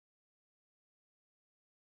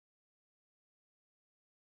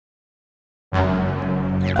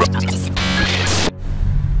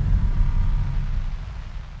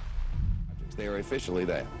They are officially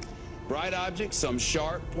there. Bright objects, some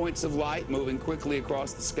sharp points of light moving quickly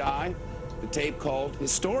across the sky. The tape called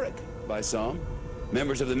historic by some.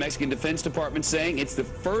 Members of the Mexican Defense Department saying it's the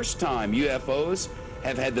first time UFOs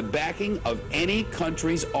have had the backing of any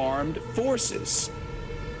country's armed forces.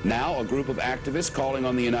 Now, a group of activists calling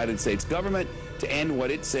on the United States government to end what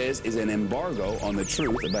it says is an embargo on the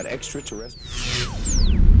truth about extraterrestrials.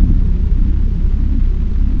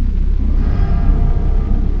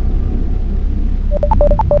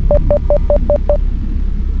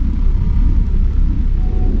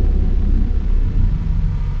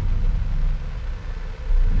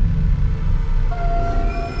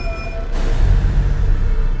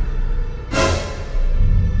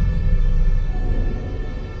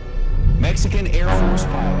 Mexican Air Force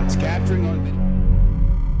pilots capturing on video.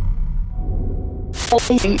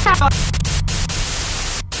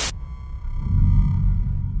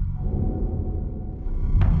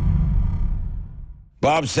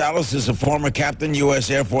 Bob Salas is a former captain, U.S.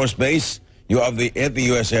 Air Force Base. At the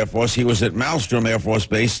U.S. Air Force. He was at Malmstrom Air Force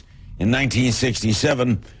Base in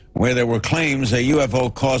 1967, where there were claims a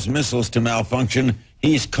UFO caused missiles to malfunction.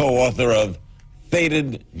 He's co-author of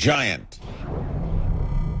Fated Giant.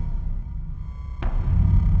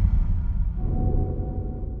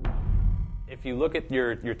 If you look at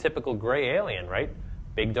your typical gray alien, right?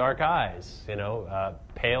 Big dark eyes,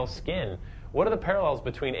 pale skin. What are the parallels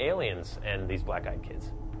between aliens and these black-eyed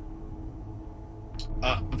kids?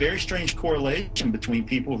 A very strange correlation between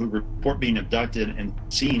people who report being abducted and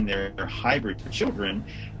seeing their hybrid children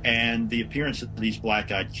and the appearance of these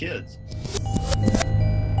black-eyed kids.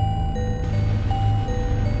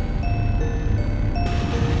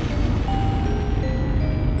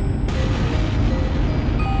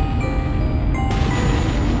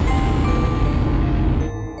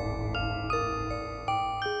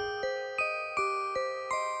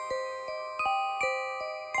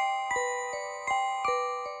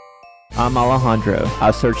 I'm Alejandro.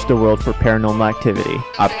 I've searched the world for paranormal activity.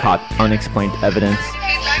 I've caught unexplained evidence.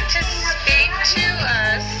 You'd like to speak to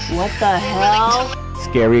us. What the hell?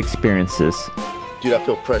 Scary experiences. Dude, I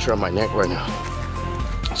feel pressure on my neck right now.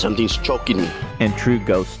 Something's choking me. And true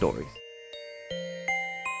ghost stories.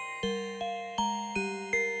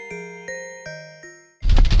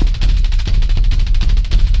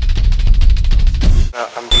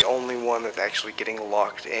 I'm the only one that's actually getting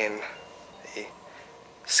locked in a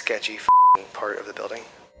sketchy part of the building.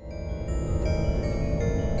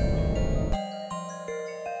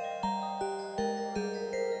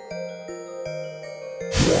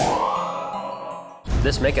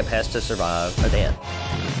 This makeup has to survive a dance.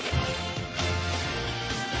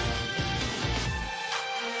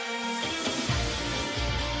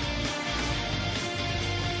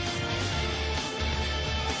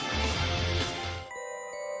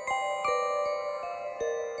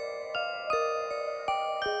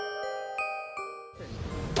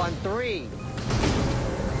 On 3,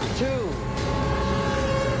 2,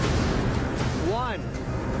 1.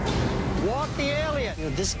 Walk the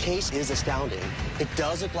alien. This case is astounding. It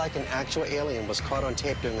does look like an actual alien was caught on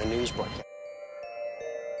tape during a news broadcast.